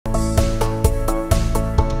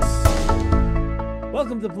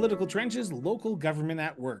Welcome to Political Trenches, Local Government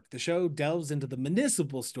at Work. The show delves into the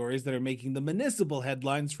municipal stories that are making the municipal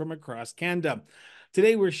headlines from across Canada.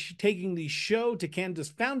 Today, we're taking the show to Canada's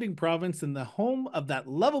founding province and the home of that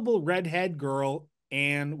lovable redhead girl,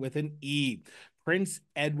 Anne with an E, Prince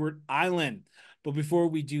Edward Island. But before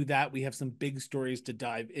we do that, we have some big stories to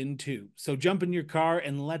dive into. So jump in your car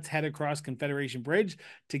and let's head across Confederation Bridge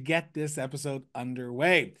to get this episode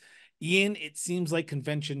underway. Ian, it seems like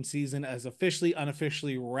convention season has officially,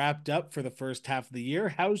 unofficially wrapped up for the first half of the year.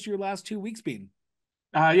 How's your last 2 weeks been?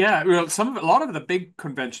 Yeah, well, a lot of the big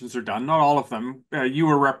conventions are done, not all of them. You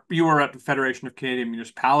were at the Federation of Canadian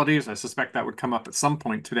Municipalities. I suspect that would come up at some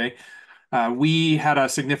point today. We had a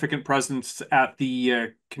significant presence at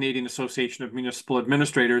the Canadian Association of Municipal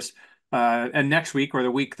Administrators, and next week, or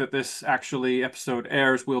the week that this actually episode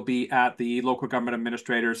airs, we'll be at the Local Government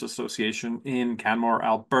Administrators Association in Canmore,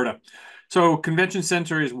 Alberta. So Convention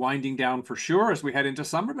Center is winding down for sure as we head into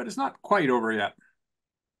summer, but it's not quite over yet.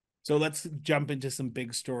 So let's jump into some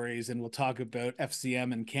big stories and we'll talk about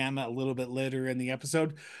FCM and CAMA a little bit later in the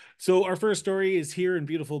episode. So our first story is here in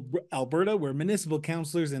beautiful Alberta, where municipal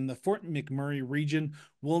councillors in the Fort McMurray region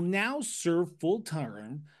will now serve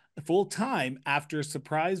full-time after a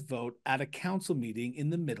surprise vote at a council meeting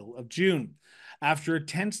in the middle of June. After a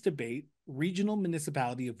tense debate, regional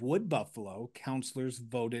municipality of Wood Buffalo councillors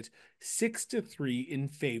voted 6-3 in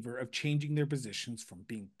favor of changing their positions from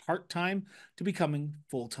being part-time to becoming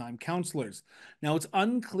full-time councillors. Now, it's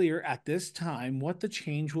unclear at this time what the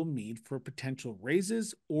change will mean for potential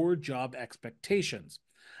raises or job expectations.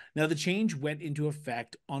 Now, the change went into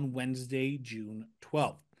effect on Wednesday, June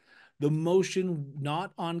 12th. The motion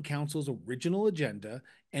not on council's original agenda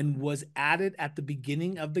and was added at the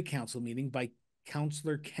beginning of the council meeting by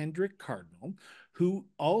Councillor Kendrick Cardinal, who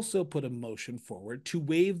also put a motion forward to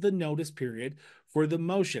waive the notice period for the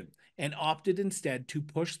motion and opted instead to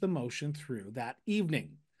push the motion through that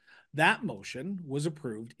evening. That motion was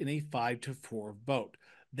approved in a 5-4 vote.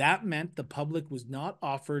 That meant the public was not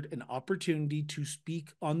offered an opportunity to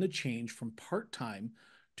speak on the change from part-time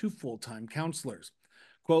to full-time councillors.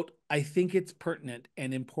 Quote, "I think it's pertinent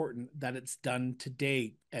and important that it's done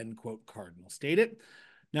today," end quote, Cardinal stated.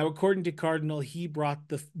 Now, according to Cardinal, he brought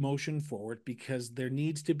the motion forward because there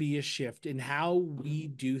needs to be a shift in how we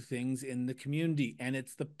do things in the community, and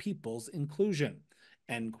it's the people's inclusion,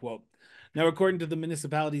 end quote. Now, according to the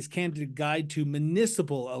Municipalities Canada Guide to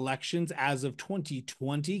Municipal Elections, as of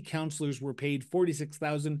 2020, councillors were paid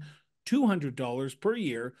 $46,200 per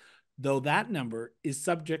year, though that number is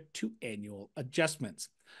subject to annual adjustments.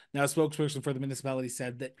 Now, a spokesperson for the municipality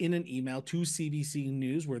said that in an email to CBC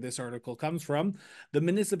News, where this article comes from, the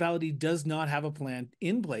municipality does not have a plan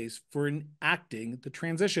in place for enacting the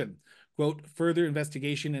transition. Quote, "Further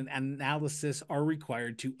investigation and analysis are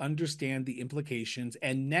required to understand the implications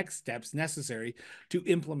and next steps necessary to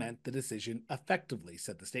implement the decision effectively,"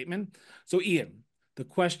 said the statement. So, Ian, the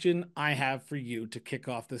question I have for you to kick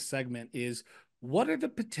off this segment is, what are the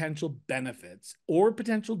potential benefits or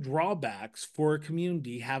potential drawbacks for a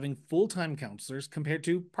community having full-time councillors compared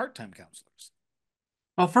to part-time councillors?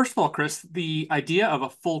 Well, first of all, Chris, the idea of a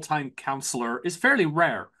full-time councillor is fairly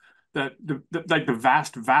rare.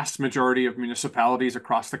 The vast majority of municipalities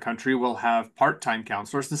across the country will have part-time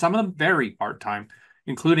councillors, and some of them very part-time,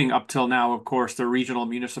 including up till now, of course, the regional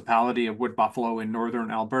municipality of Wood Buffalo in northern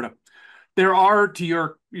Alberta. There are, to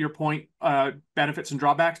your point, benefits and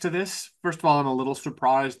drawbacks to this. First of all, I'm a little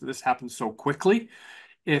surprised that this happened so quickly.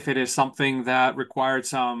 If it is something that required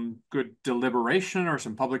some good deliberation or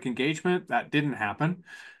some public engagement, that didn't happen.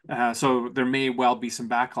 So there may well be some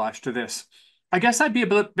backlash to this. I guess I'd be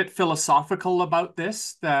a bit philosophical about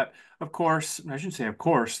this, that, of course, I shouldn't say of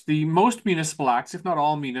course, the most municipal acts, if not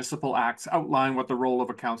all municipal acts, outline what the role of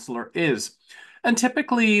a councillor is. And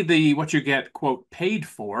typically what you get, quote, paid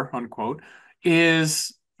for, unquote,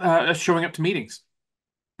 is showing up to meetings,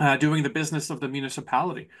 doing the business of the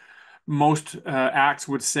municipality. Most acts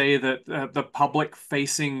would say that the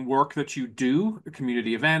public-facing work that you do,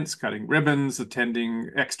 community events, cutting ribbons, attending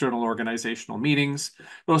external organizational meetings,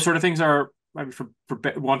 those sort of things are, for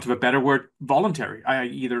want of a better word, voluntary,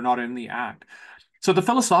 i.e. they're not in the act. So the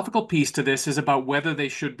philosophical piece to this is about whether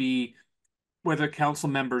council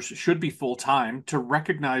members should be full-time to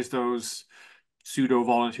recognize those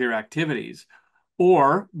pseudo-volunteer activities,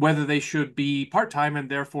 or whether they should be part-time and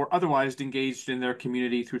therefore otherwise engaged in their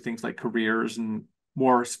community through things like careers and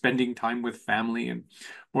more spending time with family and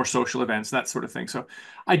more social events, that sort of thing. So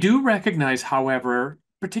I do recognize, however,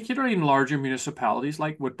 particularly in larger municipalities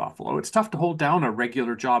like Wood Buffalo, it's tough to hold down a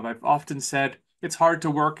regular job. I've often said it's hard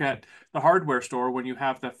to work at the hardware store when you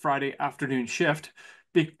have the Friday afternoon shift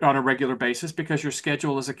on a regular basis because your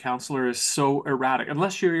schedule as a councillor is so erratic,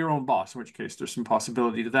 unless you're your own boss, in which case there's some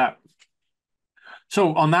possibility to that.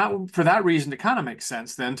 So on that, for that reason, it kind of makes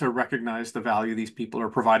sense then to recognize the value these people are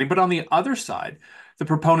providing. But on the other side, the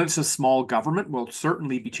proponents of small government will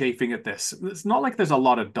certainly be chafing at this. It's not like there's a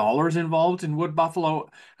lot of dollars involved in Wood Buffalo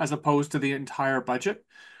as opposed to the entire budget,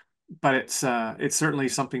 but it's certainly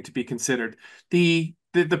something to be considered. The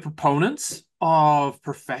proponents of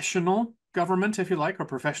professional government, if you like, or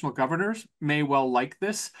professional governors may well like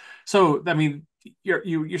this. So, I mean,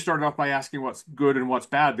 you started off by asking what's good and what's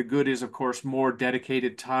bad. The good is, of course, more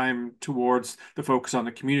dedicated time towards the focus on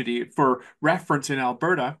the community. For reference, in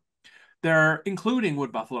Alberta, they're including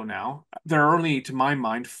Wood Buffalo now. There are only, to my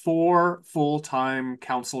mind, 4 full-time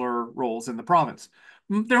councillor roles in the province.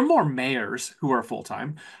 There are more mayors who are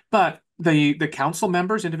full-time, but the council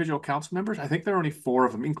members, individual council members, I think there are only 4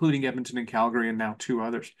 of them, including Edmonton and Calgary, and now 2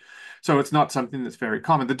 others. So it's not something that's very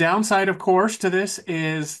common. The downside, of course, to this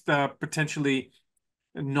is the potentially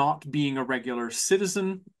not being a regular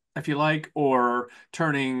citizen, if you like, or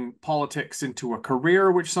turning politics into a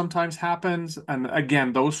career, which sometimes happens. And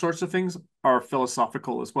again, those sorts of things are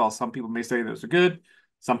philosophical as well. Some people may say those are good,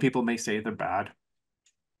 some people may say they're bad.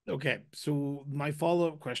 Okay, so my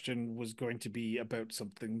follow-up question was going to be about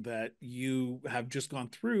something that you have just gone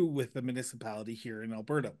through with the municipality here in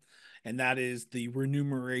Alberta, and that is the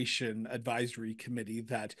remuneration advisory committee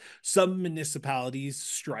that some municipalities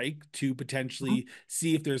strike to potentially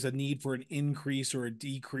see if there's a need for an increase or a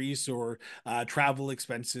decrease or travel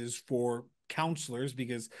expenses for councillors,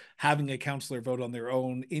 because having a councillor vote on their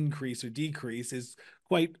own increase or decrease is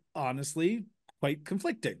quite honestly quite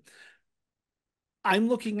conflicting. I'm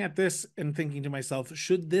looking at this and thinking to myself,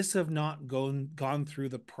 should this have not gone through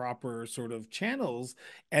the proper sort of channels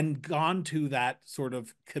and gone to that sort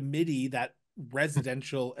of committee, that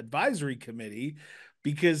residential advisory committee?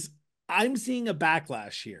 Because I'm seeing a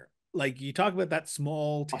backlash here. Like, you talk about that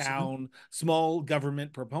small Possibly. town, small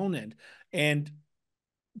government proponent, and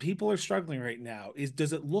people are struggling right now.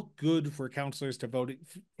 Does it look good for councillors to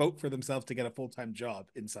vote for themselves to get a full-time job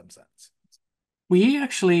in some sense? We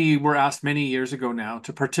actually were asked many years ago now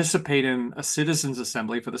to participate in a citizens'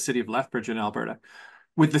 assembly for the city of Lethbridge in Alberta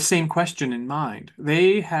with the same question in mind.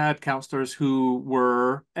 They had councillors who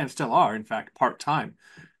were, and still are, in fact, part-time.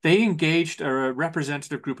 They engaged a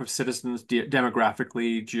representative group of citizens,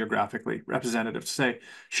 demographically, geographically representative, to say,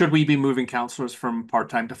 should we be moving councillors from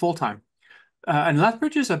part-time to full-time? And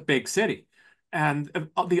Lethbridge is a big city. And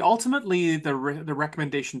ultimately the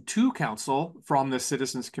recommendation to council from the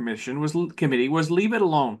Citizens Committee was leave it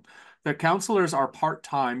alone. The councillors are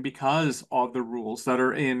part-time because of the rules that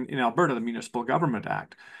are in Alberta, the Municipal Government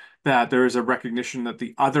Act, that there is a recognition that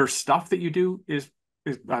the other stuff that you do is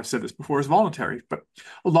I've said this before, is voluntary, but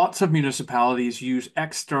lots of municipalities use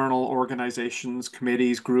external organizations,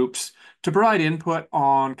 committees, groups to provide input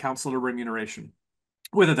on councillor remuneration,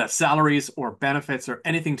 whether that's salaries or benefits or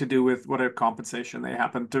anything to do with whatever compensation they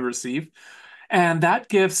happen to receive. And that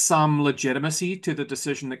gives some legitimacy to the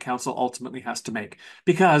decision that council ultimately has to make,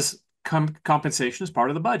 because compensation is part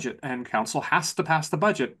of the budget and council has to pass the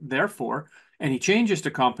budget. Therefore, any changes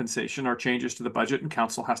to compensation are changes to the budget and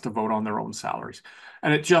council has to vote on their own salaries.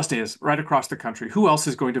 And it just is right across the country. Who else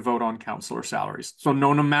is going to vote on councillor salaries? So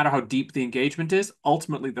no matter how deep the engagement is,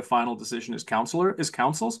 ultimately the final decision is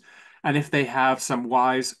council's. And if they have some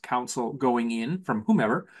wise counsel going in from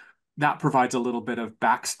whomever, that provides a little bit of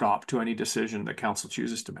backstop to any decision that council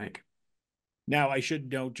chooses to make. Now, I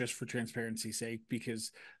should note, just for transparency's sake,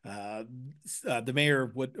 because the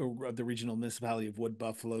mayor of the regional municipality of Wood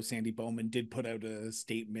Buffalo, Sandy Bowman, did put out a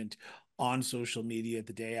statement on social media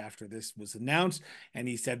the day after this was announced, and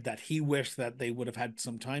he said that he wished that they would have had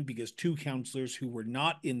some time because 2 councillors who were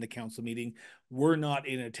not in the council meeting were not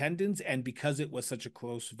in attendance, and because it was such a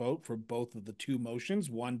close vote for both of the 2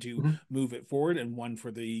 motions, one to move it forward and one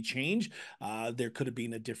for the change, there could have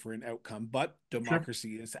been a different outcome. But Sure.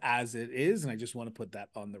 democracy is as it is, and I just want to put that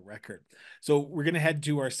on the record. So we're going to head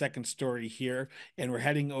to our second story here, and we're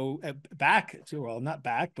heading back to, well, not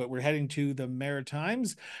back, but we're heading to the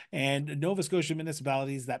Maritimes. And Nova Scotia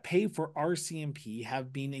municipalities that pay for RCMP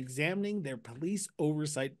have been examining their police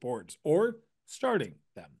oversight boards, or starting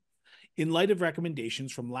them, in light of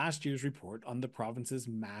recommendations from last year's report on the province's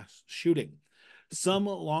mass shooting. Some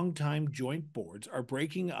longtime joint boards are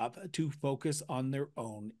breaking up to focus on their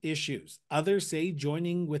own issues. Others say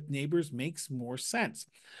joining with neighbors makes more sense.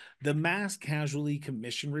 The Mass Casualty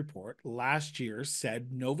Commission report last year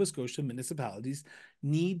said Nova Scotia municipalities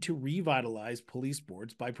need to revitalize police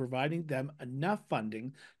boards by providing them enough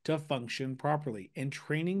funding to function properly and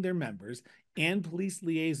training their members and police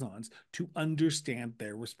liaisons to understand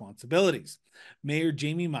their responsibilities. Mayor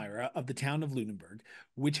Jamie Myra of the town of Lunenburg,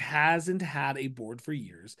 which hasn't had a board for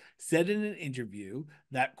years, said in an interview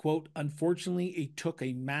that, quote, unfortunately, it took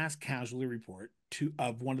a mass casualty report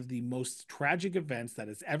of one of the most tragic events that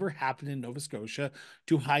has ever happened in Nova Scotia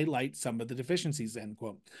to highlight some of the deficiencies, end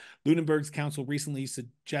quote. Lunenburg's council recently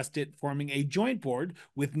suggested forming a joint board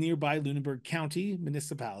with nearby Lunenburg County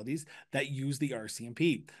municipalities that use the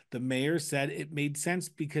RCMP. The mayor said it made sense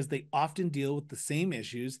because they often deal with the same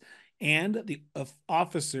issues, and the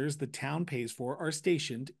officers the town pays for are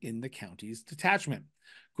stationed in the county's detachment.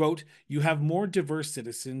 Quote, you have more diverse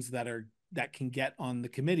citizens that can get on the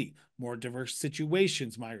committee, more diverse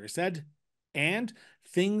situations, Meyer said, and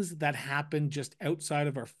things that happen just outside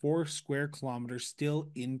of our 4 square kilometers still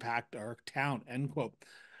impact our town, end quote.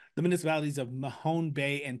 The municipalities of Mahone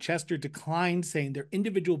Bay and Chester declined, saying their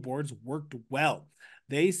individual boards worked well.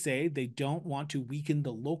 They say they don't want to weaken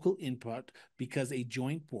the local input because a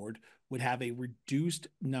joint board would have a reduced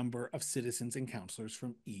number of citizens and councillors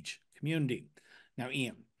from each community. Now,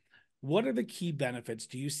 Ian, what are the key benefits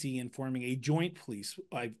do you see in forming a joint police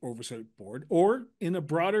oversight board, or in a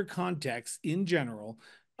broader context in general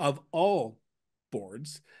of all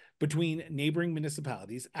boards between neighboring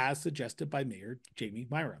municipalities as suggested by Mayor Jamie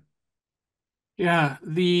Myra? Yeah,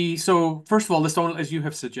 so first of all, this only, as you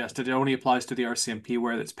have suggested, it only applies to the RCMP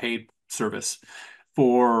where it's paid service.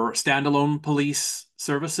 For standalone police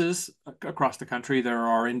services across the country, there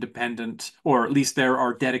are independent, or at least there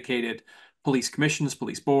are dedicated police commissions,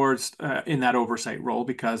 police boards in that oversight role,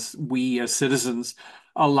 because we as citizens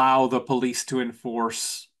allow the police to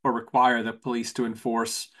enforce or require the police to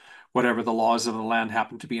enforce whatever the laws of the land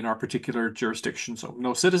happen to be in our particular jurisdiction. So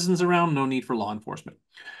no citizens around, no need for law enforcement.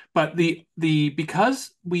 But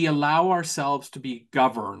because we allow ourselves to be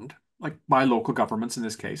governed, like by local governments in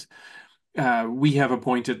this case, we have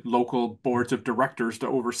appointed local boards of directors to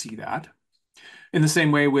oversee that. In the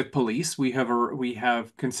same way with police, we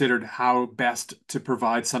have considered how best to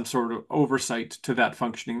provide some sort of oversight to that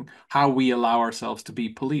functioning, how we allow ourselves to be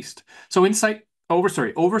policed. So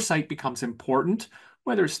oversight becomes important,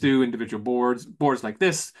 whether it's through individual boards like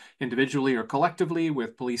this, individually or collectively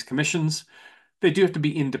with police commissions. They do have to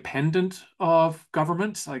be independent of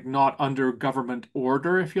government, like not under government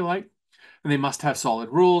order, if you like. And they must have solid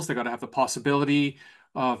rules. They got to have the possibility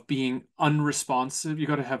of being unresponsive. You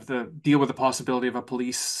got to have the deal with the possibility of a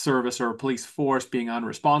police service or a police force being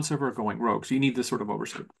unresponsive or going rogue. So you need this sort of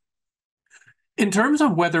oversight. In terms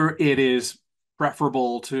of whether it is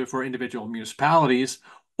preferable for individual municipalities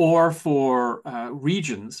or for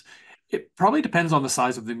regions, it probably depends on the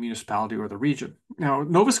size of the municipality or the region. Now,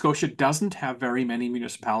 Nova Scotia doesn't have very many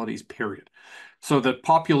municipalities, period. So the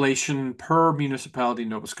population per municipality in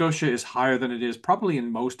Nova Scotia is higher than it is probably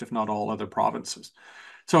in most, if not all, other provinces.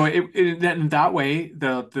 So in that way,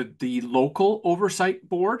 the local oversight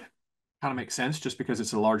board kind of makes sense just because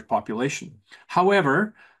it's a large population.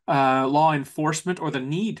 However, law enforcement or the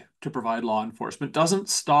need to provide law enforcement doesn't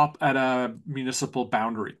stop at a municipal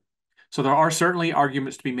boundary. So there are certainly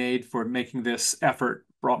arguments to be made for making this effort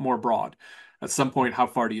more broad. At some point, how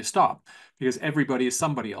far do you stop? Because everybody is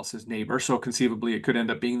somebody else's neighbor, so conceivably it could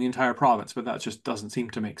end up being the entire province, but that just doesn't seem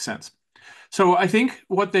to make sense. So I think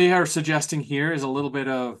what they are suggesting here is a little bit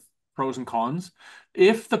of pros and cons.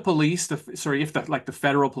 If the police, like the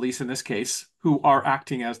federal police in this case, who are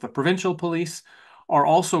acting as the provincial police, are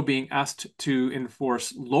also being asked to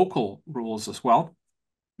enforce local rules as well,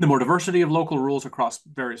 the more diversity of local rules across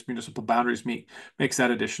various municipal boundaries makes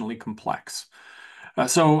that additionally complex.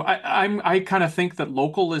 So I kind of think that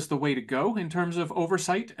local is the way to go in terms of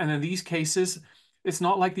oversight. And in these cases, it's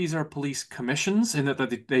not like these are police commissions in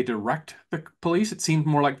that they direct the police. It seems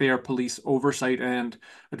more like they are police oversight and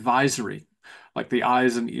advisory, like the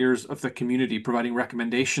eyes and ears of the community, providing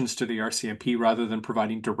recommendations to the RCMP rather than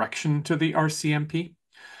providing direction to the RCMP.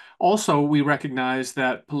 Also, we recognize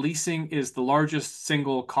that policing is the largest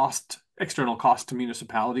single external cost to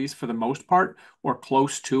municipalities for the most part, or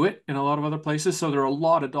close to it in a lot of other places. So there are a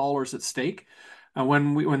lot of dollars at stake. And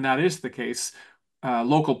when that is the case,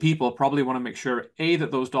 local people probably want to make sure, A,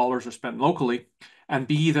 that those dollars are spent locally, and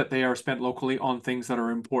B, that they are spent locally on things that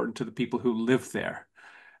are important to the people who live there.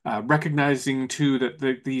 Recognizing too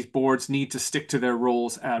that these boards need to stick to their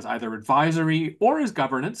roles as either advisory or as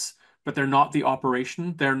governance, but they're not the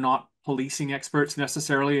operation. They're not policing experts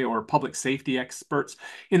necessarily or public safety experts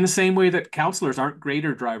in the same way that councillors aren't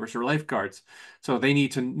grader drivers or lifeguards. So they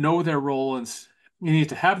need to know their role, and you need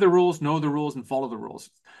to have the rules, know the rules, and follow the rules.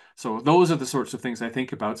 So those are the sorts of things I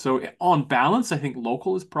think about. So on balance, I think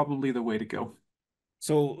local is probably the way to go.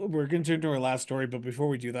 So we're going to turn to our last story, but before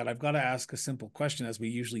we do that, I've got to ask a simple question, as we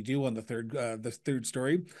usually do on the third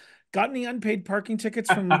story. Got any unpaid parking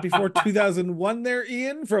tickets from before 2001 there,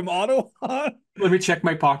 Ian, from Ottawa? Let me check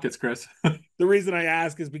my pockets, Chris. The reason I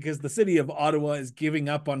ask is because the city of Ottawa is giving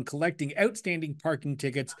up on collecting outstanding parking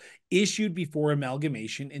tickets issued before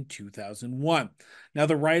amalgamation in 2001. Now,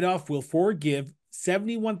 the write off will forgive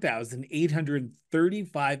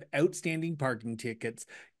 71,835 outstanding parking tickets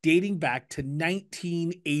dating back to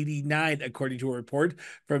 1989, according to a report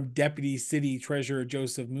from Deputy City Treasurer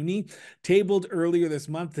Joseph Mooney, tabled earlier this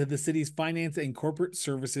month to the city's Finance and Corporate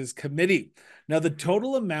Services Committee. Now, the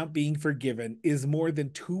total amount being forgiven is more than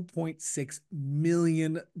 $2.6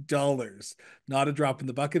 million. Not a drop in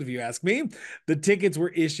the bucket, if you ask me. The tickets were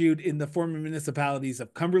issued in the former municipalities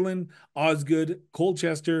of Cumberland, Osgood,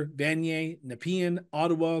 Colchester, Vanier, Nepean,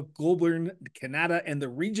 Ottawa, Goulburn, Canada, and the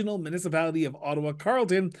regional municipality of Ottawa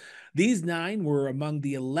Carleton. These 9 were among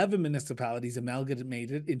the 11 municipalities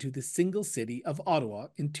amalgamated into the single city of Ottawa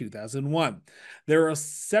in 2001. There are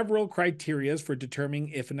several criteria for determining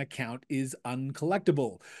if an account is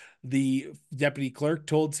uncollectible. The deputy clerk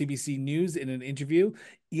told CBC News in an interview,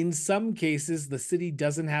 in some cases, the city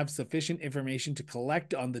doesn't have sufficient information to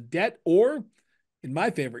collect on the debt, or in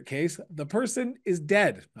my favorite case, the person is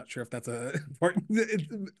dead. Not sure if that's an important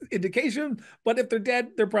indication, but if they're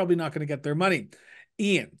dead, they're probably not going to get their money.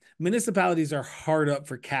 Ian, municipalities are hard up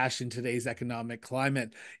for cash in today's economic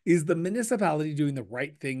climate. Is the municipality doing the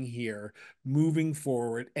right thing here, moving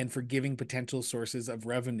forward and forgiving potential sources of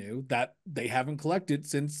revenue that they haven't collected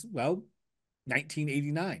since, well,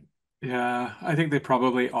 1989? Yeah, I think they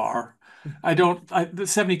probably are. The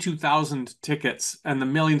 72,000 tickets and the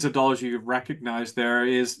millions of dollars you've recognized there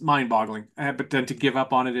is mind-boggling. But then to give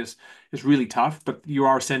up on it is really tough, but you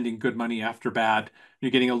are sending good money after bad. You're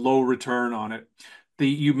getting a low return on it.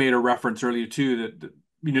 You made a reference earlier too that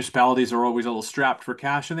municipalities are always a little strapped for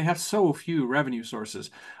cash and they have so few revenue sources.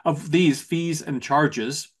 Of these fees and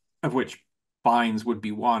charges, of which fines would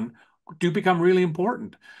be one, do become really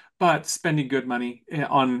important. But spending good money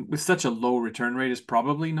on with such a low return rate is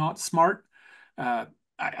probably not smart. Uh,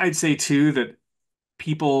 I'd say too that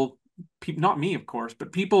not me, of course,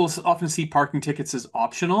 but people often see parking tickets as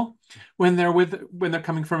optional when they're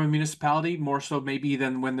coming from a municipality, more so maybe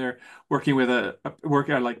than when they're working with a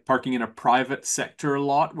worker like parking in a private sector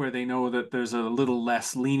lot where they know that there's a little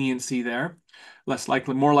less leniency there,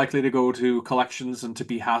 more likely to go to collections and to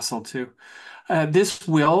be hassled too. This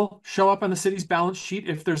will show up on the city's balance sheet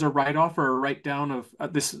if there's a write-off or a write-down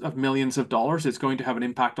of millions of dollars. It's going to have an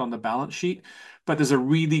impact on the balance sheet, but there's a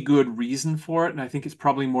really good reason for it, and I think it's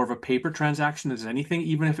probably more of a paper transaction as anything,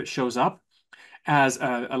 even if it shows up as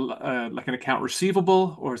like an account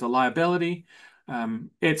receivable or as a liability.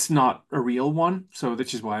 It's not a real one, so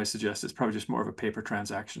which is why I suggest it's probably just more of a paper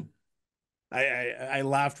transaction. I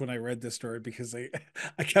laughed when I read this story because I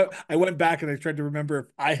went back and I tried to remember if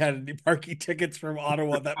I had any parking tickets from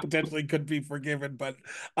Ottawa that potentially could be forgiven, but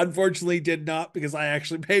unfortunately did not because I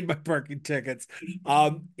actually paid my parking tickets.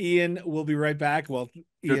 Ian will be right back. Well,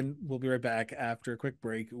 Good. Ian will be right back after a quick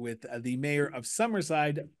break with the mayor of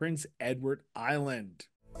Summerside, Prince Edward Island.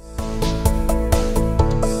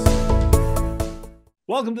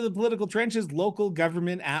 Welcome to the Political Trenches, local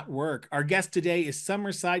government at work. Our guest today is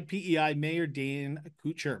Summerside PEI Mayor Dan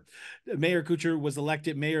Kuchar. Mayor Kuchar was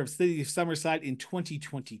elected mayor of the city of Summerside in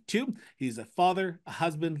 2022. He's a father, a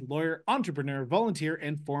husband, lawyer, entrepreneur, volunteer,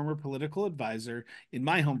 and former political advisor in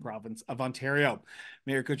my home province of Ontario.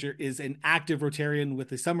 Mayor Kuchar is an active Rotarian with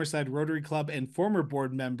the Summerside Rotary Club and former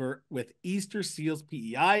board member with Easter Seals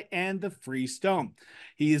PEI and the Free Stone.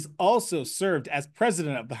 He is also served as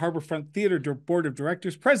president of the Harbourfront Theatre Board of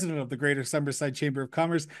Directors, president of the Greater Summerside Chamber of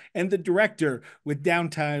Commerce, and the director with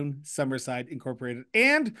Downtown Summerside Incorporated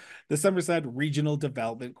and the Summerside Regional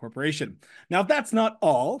Development Corporation. Now, that's not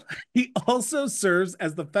all. He also serves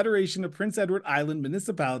as the Federation of Prince Edward Island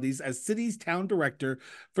Municipalities as city's town director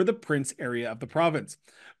for the Prince area of the province.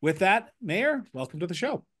 With that, Mayor, welcome to the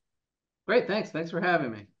show. Great, thanks. Thanks for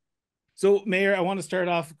having me. So, Mayor, I want to start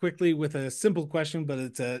off quickly with a simple question, but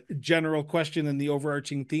it's a general question in the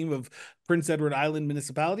overarching theme of Prince Edward Island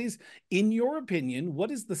municipalities. In your opinion,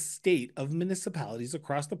 what is the state of municipalities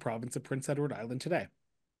across the province of Prince Edward Island today?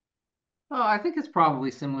 Well, I think it's probably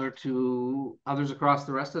similar to others across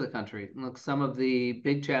the rest of the country. Look, some of the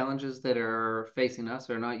big challenges that are facing us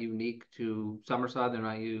are not unique to Summerside. They're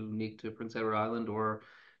not unique to Prince Edward Island or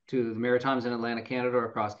to the Maritimes in Atlantic Canada or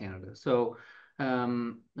across Canada. So,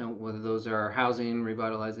 whether those are housing,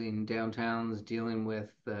 revitalizing downtowns, dealing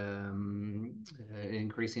with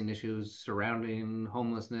increasing issues surrounding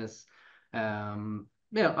homelessness,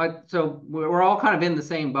 So we're all kind of in the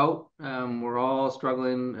same boat. We're all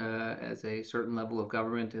struggling as a certain level of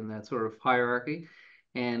government in that sort of hierarchy.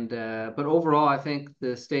 And but overall, I think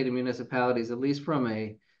the state of municipalities, at least from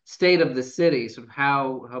a state of the city, sort of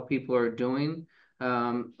how people are doing.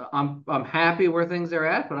 I'm happy where things are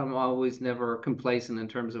at, but I'm always never complacent in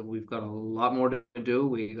terms of we've got a lot more to do.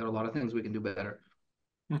 We got a lot of things we can do better.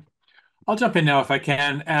 I'll jump in now if I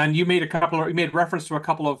can. And you made reference to a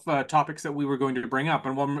couple of topics that we were going to bring up,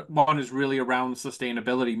 and one is really around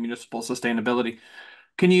sustainability, municipal sustainability.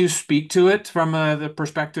 Can you speak to it from the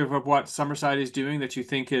perspective of what Summerside is doing that you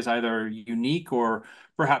think is either unique or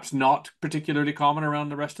perhaps not particularly common around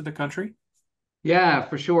the rest of the country? Yeah,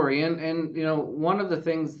 for sure, Ian. And one of the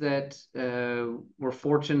things that we're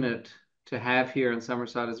fortunate to have here in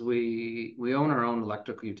Summerside is we own our own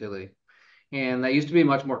electrical utility. And that used to be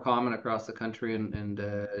much more common across the country,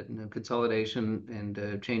 and consolidation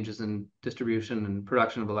and changes in distribution and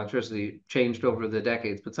production of electricity changed over the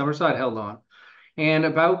decades. But Summerside held on. And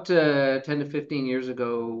about 10 to 15 years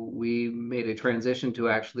ago, we made a transition to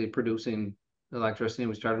actually producing electricity.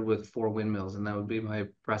 We started with 4 windmills, and that would be my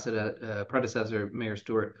predecessor, Mayor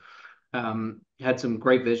Stewart. Had some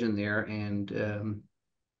great vision there, and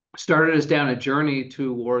started us down a journey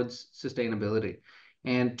towards sustainability.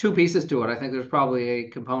 And two pieces to it. I think there's probably a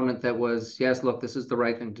component that was, yes, look, this is the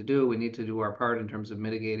right thing to do. We need to do our part in terms of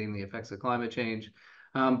mitigating the effects of climate change.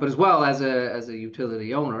 But as well as a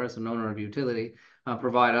utility owner, as an owner of utility,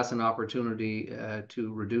 provide us an opportunity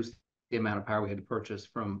to reduce the amount of power we had to purchase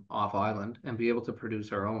from off island and be able to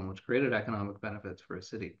produce our own, which created economic benefits for a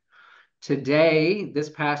city. Today, this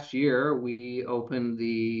past year, we opened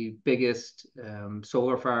the biggest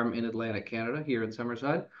solar farm in Atlantic Canada here in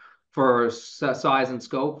Summerside for size and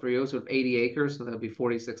scope for you, sort of 80 acres, so that'll be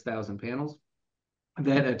 46,000 panels.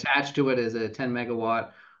 Then attached to it is a 10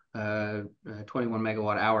 megawatt, 21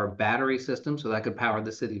 megawatt hour battery system, so that could power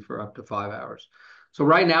the city for up to 5 hours. So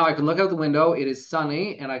right now I can look out the window, it is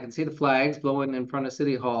sunny, and I can see the flags blowing in front of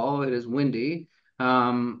City Hall. It is windy.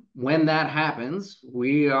 When that happens,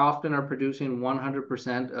 we often are producing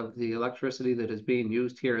 100% of the electricity that is being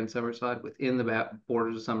used here in Summerside within the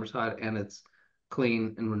borders of Summerside, and it's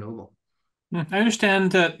clean and renewable. I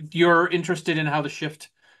understand that you're interested in how the shift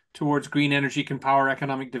towards green energy can power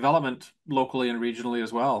economic development locally and regionally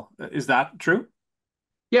as well. Is that true?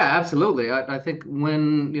 Yeah, absolutely. I think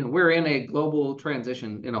when we're in a global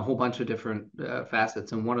transition in a whole bunch of different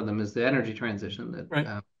facets, and one of them is the energy transition that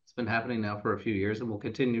Right. it's been happening now for a few years and will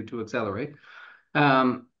continue to accelerate.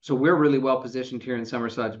 So we're really well positioned here in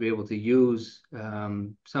Summerside to be able to use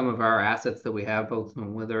some of our assets that we have, both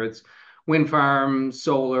whether it's wind farm,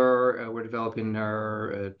 solar. We're developing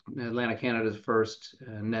our Atlantic Canada's first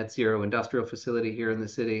net zero industrial facility here in the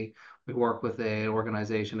city. We work with an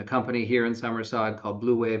organization, a company here in Summerside called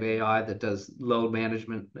Blue Wave AI that does load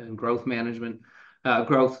management and growth management.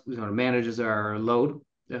 Growth manages our load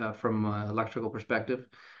from an electrical perspective.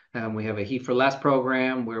 We have a Heat for Less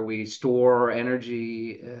program where we store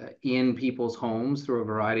energy in people's homes through a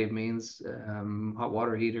variety of means, hot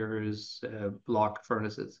water heaters, block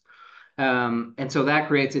furnaces. And so that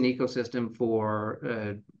creates an ecosystem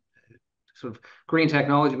for sort of green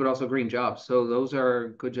technology, but also green jobs. So those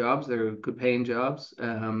are good jobs. They're good paying jobs.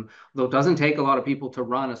 Though it doesn't take a lot of people to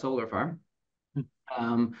run a solar farm.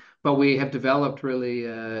 But we have developed really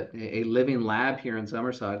a living lab here in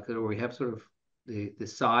Summerside where we have sort of the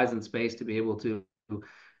size and space to be able to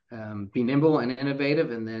be nimble and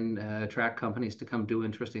innovative, and then attract companies to come do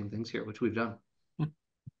interesting things here, which we've done.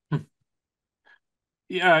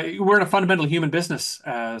 Yeah, we're in a fundamental human business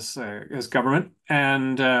as government,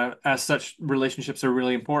 and as such, relationships are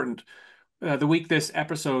really important. The week this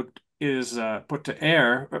episode is put to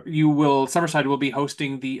air, Summerside will be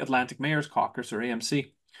hosting the Atlantic Mayors Caucus, or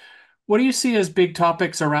AMC. What do you see as big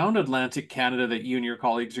topics around Atlantic Canada that you and your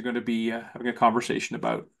colleagues are going to be having a conversation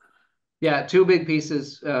about? Yeah, two big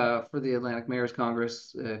pieces for the Atlantic Mayors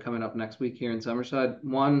Congress coming up next week here in Summerside.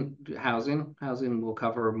 One, housing. Housing will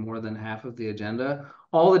cover more than half of the agenda.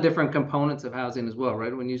 All the different components of housing as well,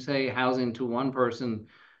 right? When you say housing to one person,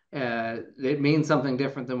 it means something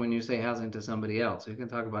different than when you say housing to somebody else. You can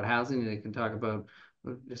talk about housing, and you can talk about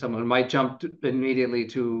someone might jump immediately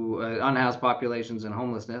to unhoused populations and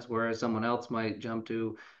homelessness, whereas someone else might jump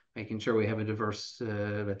to making sure we have a diverse,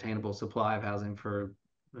 attainable supply of housing for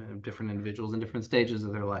different individuals in different stages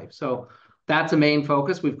of their life. So that's a main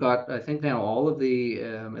focus. We've got, I think now, all of the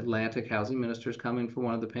Atlantic housing ministers coming for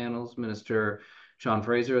one of the panels. Minister Sean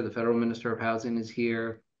Fraser, the federal minister of housing, is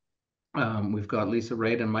here. We've got Lisa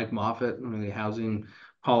Raitt and Mike Moffat, the housing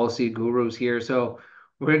policy gurus here. So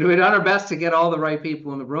we've done our best to get all the right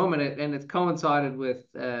people in the room, and it's coincided with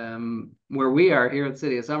where we are here at the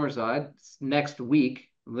City of Summerside. Next week,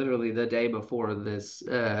 literally the day before this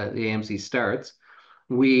the AMC starts,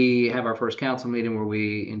 we have our first council meeting where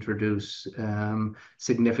we introduce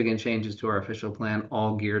significant changes to our official plan,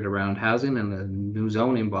 all geared around housing and the new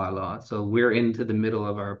zoning bylaw. So we're into the middle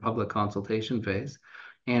of our public consultation phase.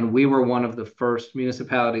 And we were one of the first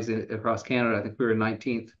municipalities across Canada, I think we were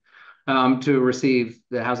 19th, to receive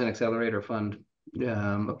the Housing Accelerator Fund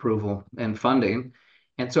approval and funding.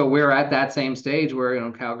 And so we're at that same stage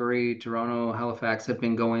where, Calgary, Toronto, Halifax have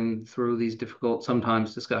been going through these difficult,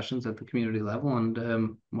 sometimes discussions at the community level,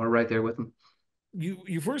 and we're right there with them.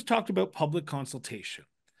 You first talked about public consultation.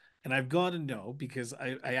 And I've got to know, because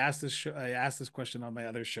I ask this question on my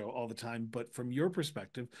other show all the time, but from your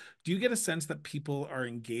perspective, do you get a sense that people are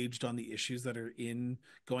engaged on the issues that are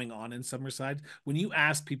going on in Summerside? When you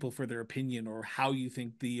ask people for their opinion or how you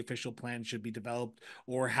think the official plan should be developed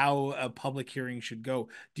or how a public hearing should go,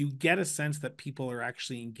 do you get a sense that people are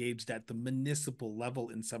actually engaged at the municipal level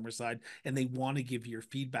in Summerside and they want to give your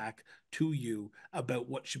feedback to you about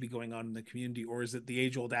what should be going on in the community? Or is it the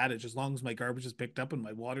age-old adage, as long as my garbage is picked up and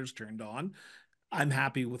my water's turned on, I'm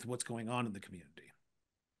happy with what's going on in the community?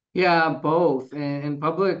 Yeah, both. And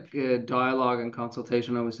public dialogue and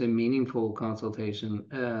consultation, I would say meaningful consultation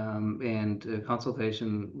and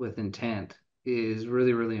consultation with intent is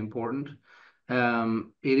really, really important.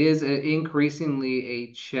 It is increasingly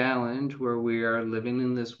a challenge where we are living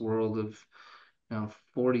in this world of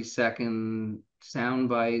 40-second sound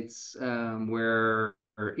bites where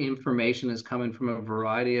information is coming from a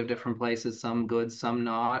variety of different places, some good, some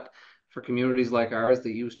not. For communities like ours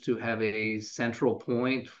that used to have a central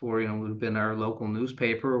point for, would have been our local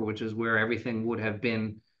newspaper, which is where everything would have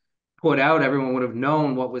been put out. Everyone would have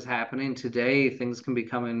known what was happening. Today, things can be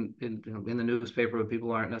coming in the newspaper, but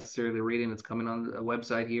people aren't necessarily reading. It's coming on a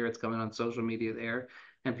website here, it's coming on social media there,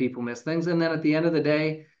 and people miss things. And then at the end of the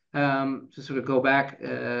day, to sort of go back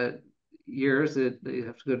years, you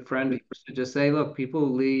have a good friend to just say, look,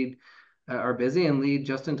 people are busy and lead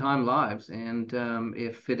just-in-time lives. And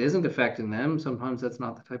if it isn't affecting them, sometimes that's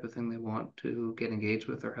not the type of thing they want to get engaged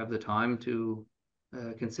with or have the time to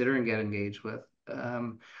consider and get engaged with.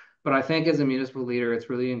 But I think as a municipal leader, it's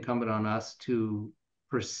really incumbent on us to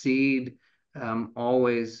proceed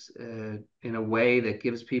always in a way that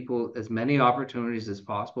gives people as many opportunities as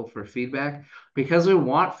possible for feedback, because we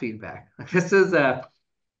want feedback. This is at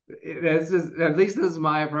least this is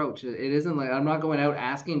my approach. It isn't like I'm not going out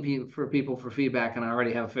asking people for feedback and I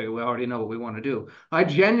already have a figure. We already know what we want to do. I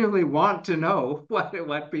genuinely want to know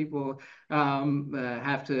what people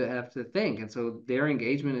have to think, and so their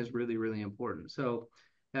engagement is really, really important. So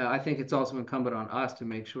I think it's also incumbent on us to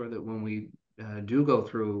make sure that when we do go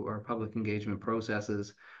through our public engagement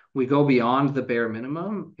processes, we go beyond the bare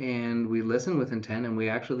minimum and we listen with intent and we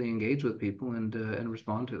actually engage with people and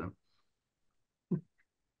respond to them.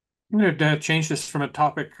 I'm going to change this from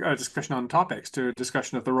a discussion on topics to a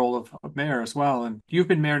discussion of the role of mayor as well. And you've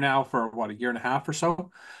been mayor now for what, a year and a half or so?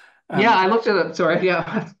 Yeah, I looked at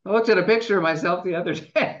I looked at a picture of myself the other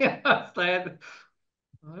day.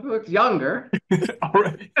 I looked younger. All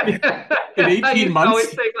right. In 18 months? I always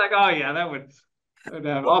think like, oh yeah, that would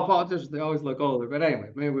all politicians, they always look older. But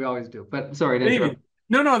anyway, maybe we always do. But sorry to interrupt.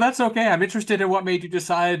 No, that's okay. I'm interested in what made you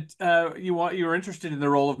decide you were interested in the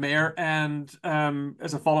role of mayor, and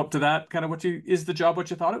as a follow-up to that, kind of what you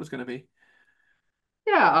thought it was going to be?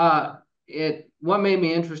 Yeah, what made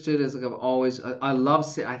me interested is like I love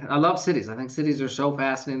cities. I think cities are so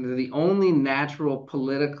fascinating. They're the only natural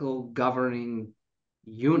political governing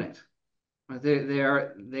unit. They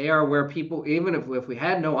are where people, even if we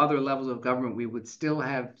had no other levels of government, we would still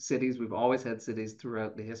have cities. We've always had cities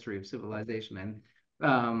throughout the history of civilization, and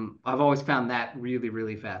I've always found that really,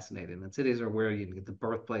 really fascinating. And cities are where you get the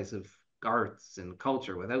birthplace of arts and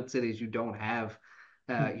culture. Without cities, you don't have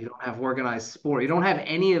organized sport. You don't have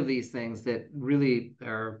any of these things that really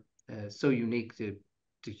are so unique to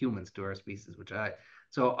humans, to our species.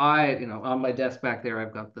 On my desk back there,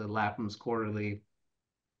 I've got the Lapham's Quarterly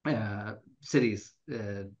cities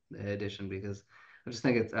edition, because I just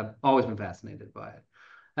think I've always been fascinated by it.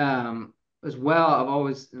 As well, I've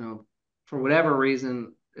always, for whatever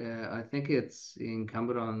reason, I think it's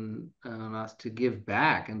incumbent on us to give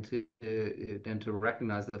back and to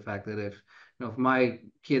recognize the fact that if my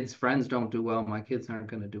kids' friends don't do well, my kids aren't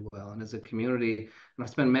going to do well. And as a community, and I've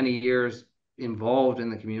spent many years involved in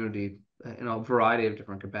the community in a variety of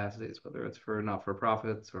different capacities, whether it's for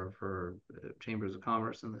not-for-profits or for chambers of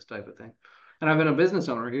commerce and this type of thing. And I've been a business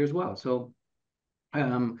owner here as well. So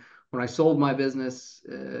when I sold my business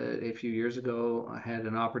a few years ago, I had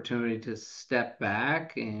an opportunity to step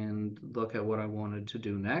back and look at what I wanted to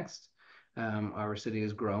do next. Our city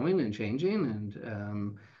is growing and changing,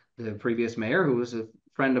 and the previous mayor, who was a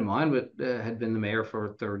friend of mine, but had been the mayor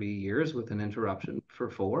for 30 years with an interruption for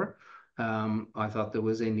 4. I thought there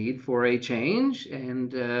was a need for a change,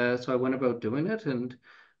 and so I went about doing it, and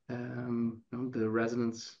the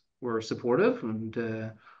residents were supportive, and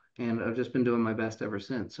I've just been doing my best ever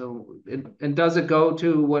since. So, and does it go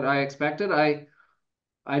to what I expected? I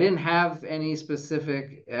didn't have any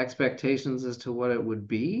specific expectations as to what it would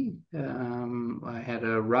be. I had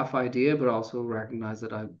a rough idea, but also recognized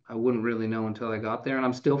that I wouldn't really know until I got there, and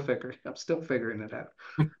I'm still figuring it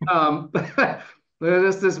out.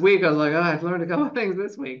 Just this week, I was like, oh, I've learned a couple of things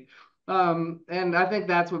this week. And I think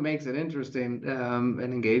that's what makes it interesting and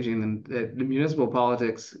engaging. And the municipal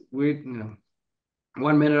politics, one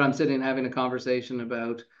minute I'm sitting having a conversation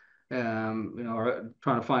about, or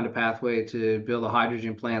trying to find a pathway to build a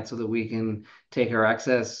hydrogen plant so that we can take our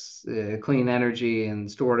excess clean energy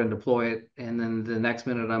and store it and deploy it. And then the next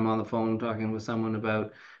minute I'm on the phone talking with someone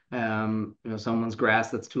about, someone's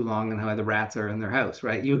grass that's too long and how the rats are in their house,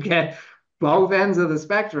 right? You get both ends of the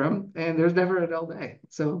spectrum, and there's never a dull day.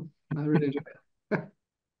 So I really enjoy it.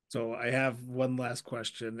 So I have one last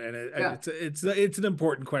question, and Yeah. it's an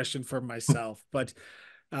important question for myself. But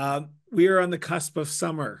we are on the cusp of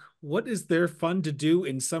summer. What is there fun to do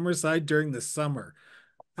in Summerside during the summer?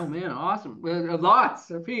 Oh man, awesome! Lots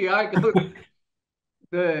of PEI goes.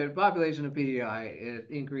 The population of PEI, it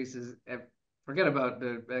increases. Forget about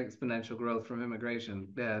the exponential growth from immigration.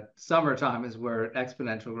 Summertime is where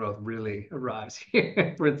exponential growth really arrives here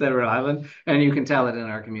in Prince Edward Island, and you can tell it in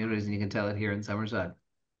our communities, and you can tell it here in Summerside.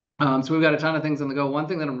 So we've got a ton of things on the go. One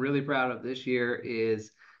thing that I'm really proud of this year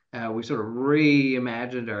is we sort of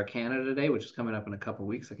reimagined our Canada Day, which is coming up in a couple of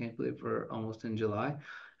weeks. I can't believe we're almost in July.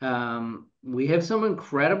 We have some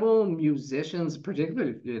incredible musicians,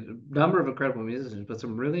 particularly a number of incredible musicians, but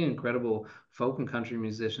some really incredible folk and country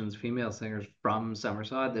musicians, female singers from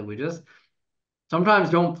Summerside that we just sometimes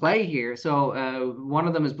don't play here. So one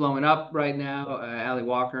of them is blowing up right now, Ali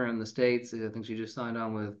Walker in the States. I think she just signed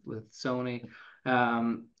on with Sony.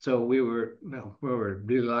 So we were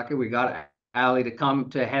really lucky. We got Ali to come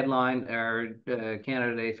to headline our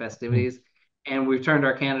Canada Day festivities. And we've turned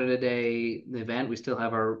our Canada Day event. We still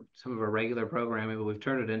have some of our regular programming, but we've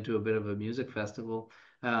turned it into a bit of a music festival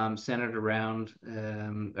centered around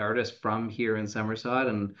artists from here in Summerside,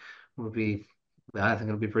 and I think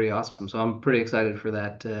it'll be pretty awesome. So I'm pretty excited for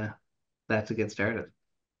that to get started.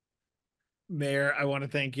 Mayor, I want to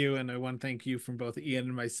thank you, and I want to thank you from both Ian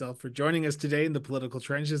and myself for joining us today in the political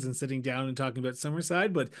trenches and sitting down and talking about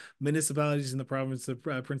Summerside, but municipalities in the province of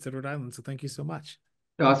Prince Edward Island. So thank you so much.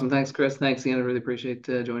 Awesome. Thanks, Chris. Thanks, Ian. I really appreciate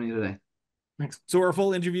joining you today. Thanks. So our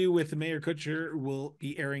full interview with Mayor Kutcher will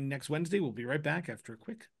be airing next Wednesday. We'll be right back after a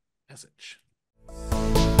quick message.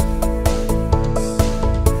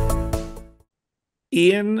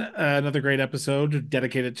 Ian, another great episode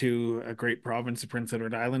dedicated to a great province of Prince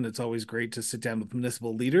Edward Island. It's always great to sit down with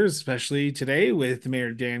municipal leaders, especially today with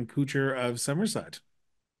Mayor Dan Kutcher of Summerside.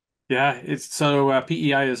 Yeah, it's so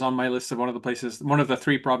PEI is on my list of one of the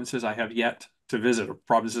 3 provinces I have yet to visit, or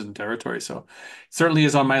provinces and territories. So it certainly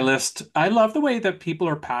is on my list. I love the way that people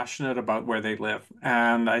are passionate about where they live.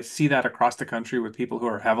 And I see that across the country with people who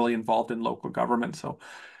are heavily involved in local government. So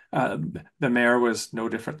the mayor was no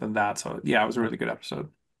different than that. So yeah, it was a really good episode.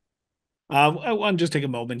 I want to just take a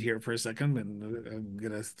moment here for a second, and I'm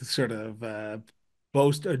going to sort of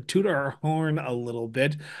toot our horn a little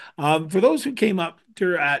bit. For those who came up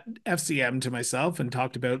at FCM to myself and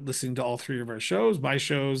talked about listening to all 3 of our shows, my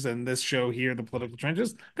shows and this show here, The Political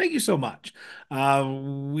Trenches, thank you so much.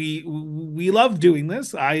 We love doing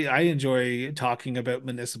this. I enjoy talking about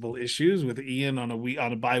municipal issues with Ian on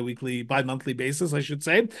a bi-monthly basis, I should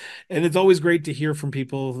say. And it's always great to hear from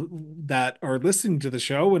people that are listening to the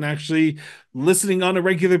show and actually listening on a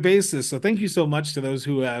regular basis. So thank you so much to those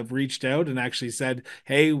who have reached out and actually said,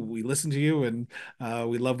 hey, we listen to you and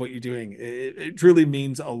we love what you're doing. It truly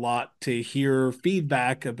means a lot to hear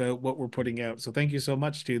feedback about what we're putting out. So thank you so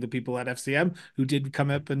much to the people at FCM who did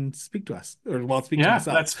come up and speak to us, or speak to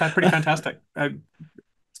myself. That's pretty fantastic.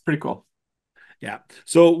 It's pretty cool. Yeah.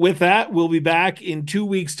 So with that, we'll be back in 2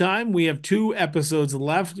 weeks' time. We have 2 episodes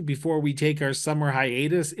left before we take our summer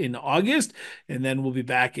hiatus in August, and then we'll be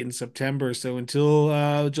back in September. So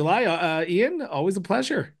until July, Ian, always a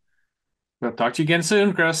pleasure. I'll talk to you again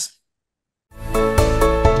soon, Chris.